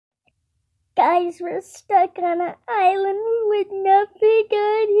Guys, we're stuck on an island with nothing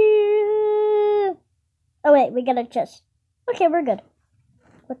on here. Oh wait, we got a chest. Okay, we're good.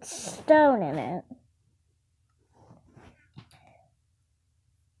 With stone in it.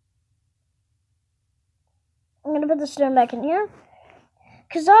 I'm gonna put the stone back in here.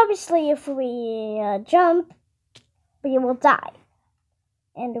 Because obviously if we jump, we will die.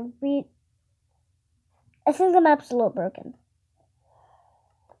 And I think the map's a little broken.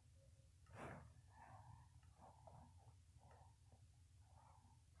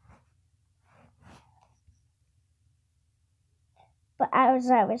 But as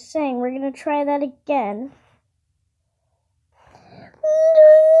I was saying, we're going to try that again.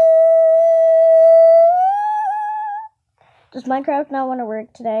 Does Minecraft not want to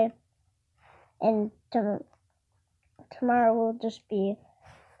work today? And tomorrow will just be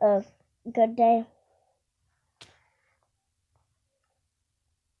a good day.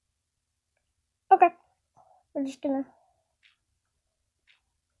 Okay. We're just going to...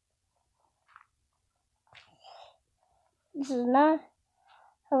 This is not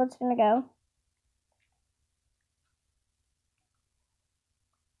how it's going to go.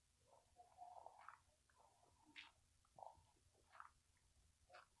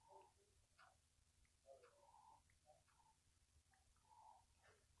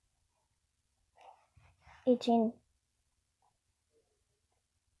 $18.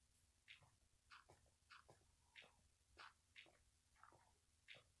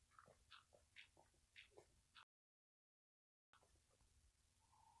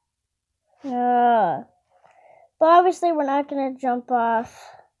 But obviously we're not going to jump off.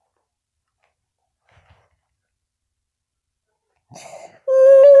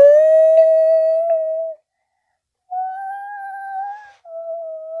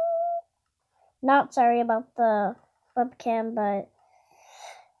 Not sorry about the webcam, but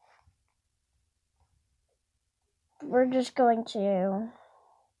we're just going to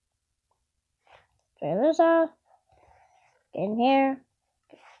turn this off, get in here,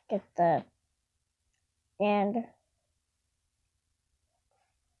 get the, and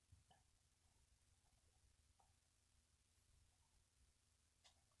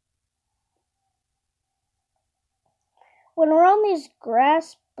when we're on these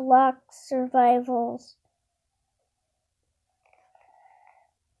grass block survivals,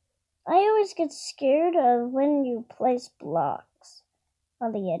 I always get scared of when you place blocks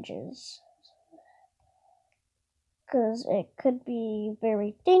on the edges, because it could be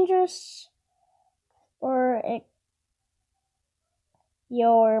very dangerous, or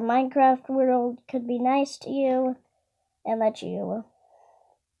your Minecraft world could be nice to you and let you...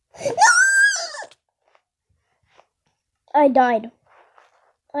 I died.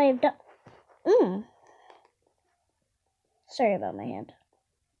 I have died. Sorry about my hand.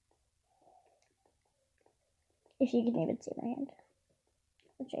 If you can even see my hand.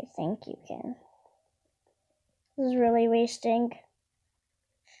 Which I think you can. This is really wasting.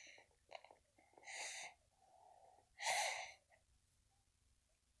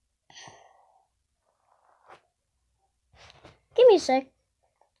 Give me a sec.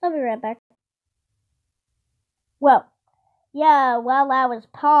 I'll be right back. Well, yeah, while I was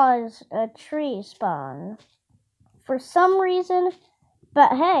paused, a tree spawned. For some reason,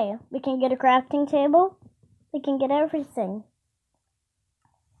 but hey, we can get a crafting table. We can get everything.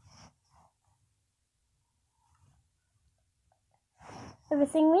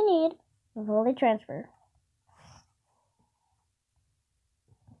 Everything we need will fully transfer.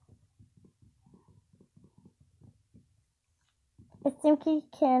 I think we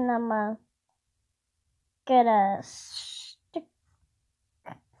can get a stick.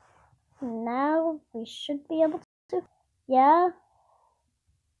 Now we should be able to. Yeah.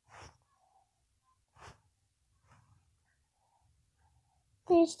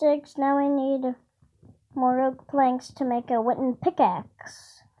 These sticks. Now we need more oak planks to make a wooden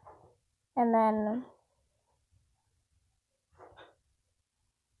pickaxe. And then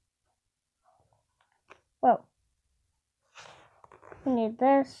whoa. We need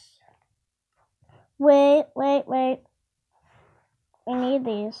this. Wait. We need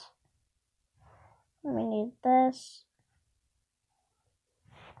these. We need this.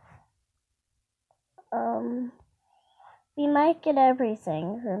 We might get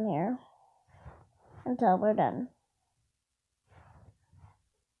everything from here until we're done.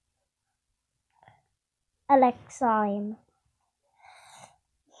 Alexime.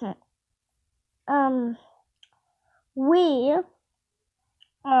 We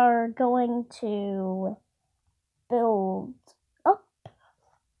are going to build up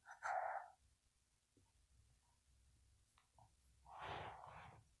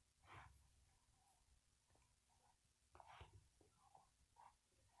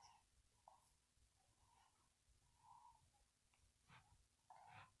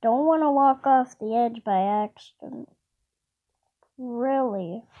don't want to walk off the edge by accident.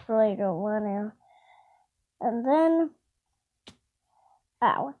 Really don't want to. And then,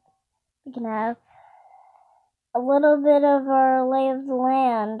 ow, we can have a little bit of our lay of the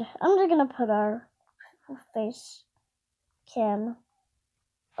land. I'm just going to put our face cam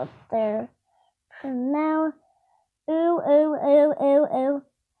up there for now. Ooh, ooh, ooh, ooh, ooh.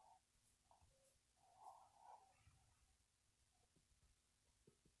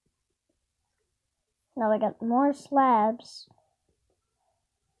 Now I got more slabs.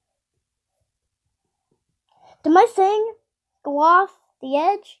 Did my thing go off the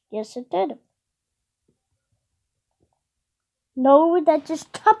edge? Yes, it did. No, that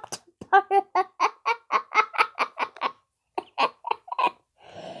just topped apart.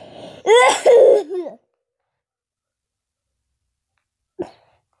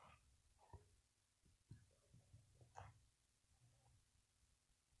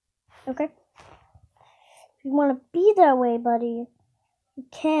 Okay. If you want to be that way, buddy, you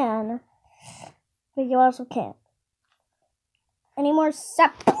can. But you also can't. Any more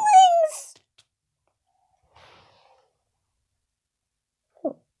saplings?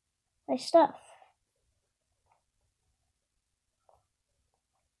 Oh, my stuff.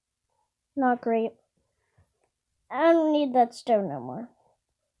 Not great. I don't need that stone no more.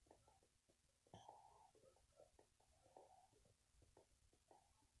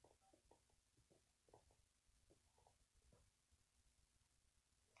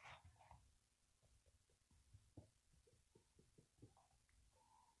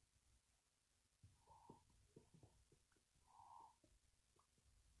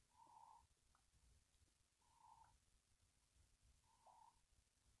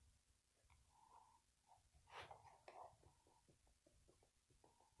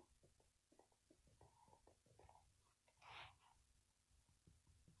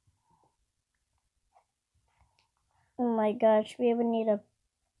 Oh my gosh, we even need a...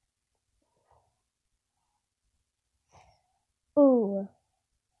 Ooh.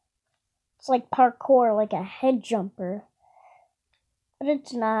 It's like parkour, like a head jumper. But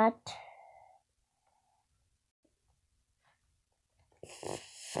it's not.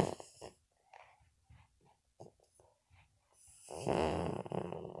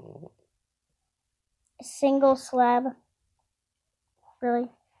 A single slab. Really?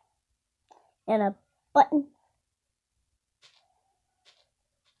 And a button.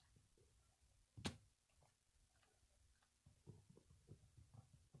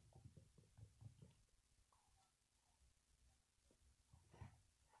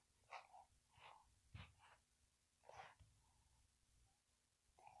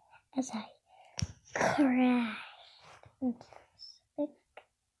 As I crashed into the stick,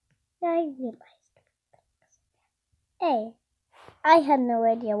 I realized, hey, I had no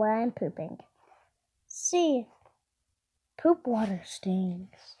idea why I'm pooping. See, poop water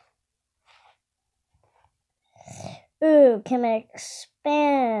stings. Ooh, can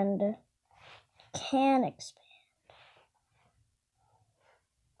expand. Can expand.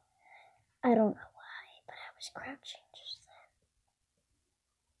 I don't know why, but I was crouching just then.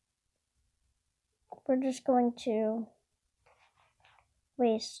 We're just going to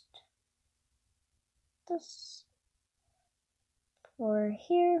waste this for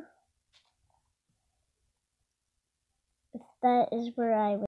here. If that is where I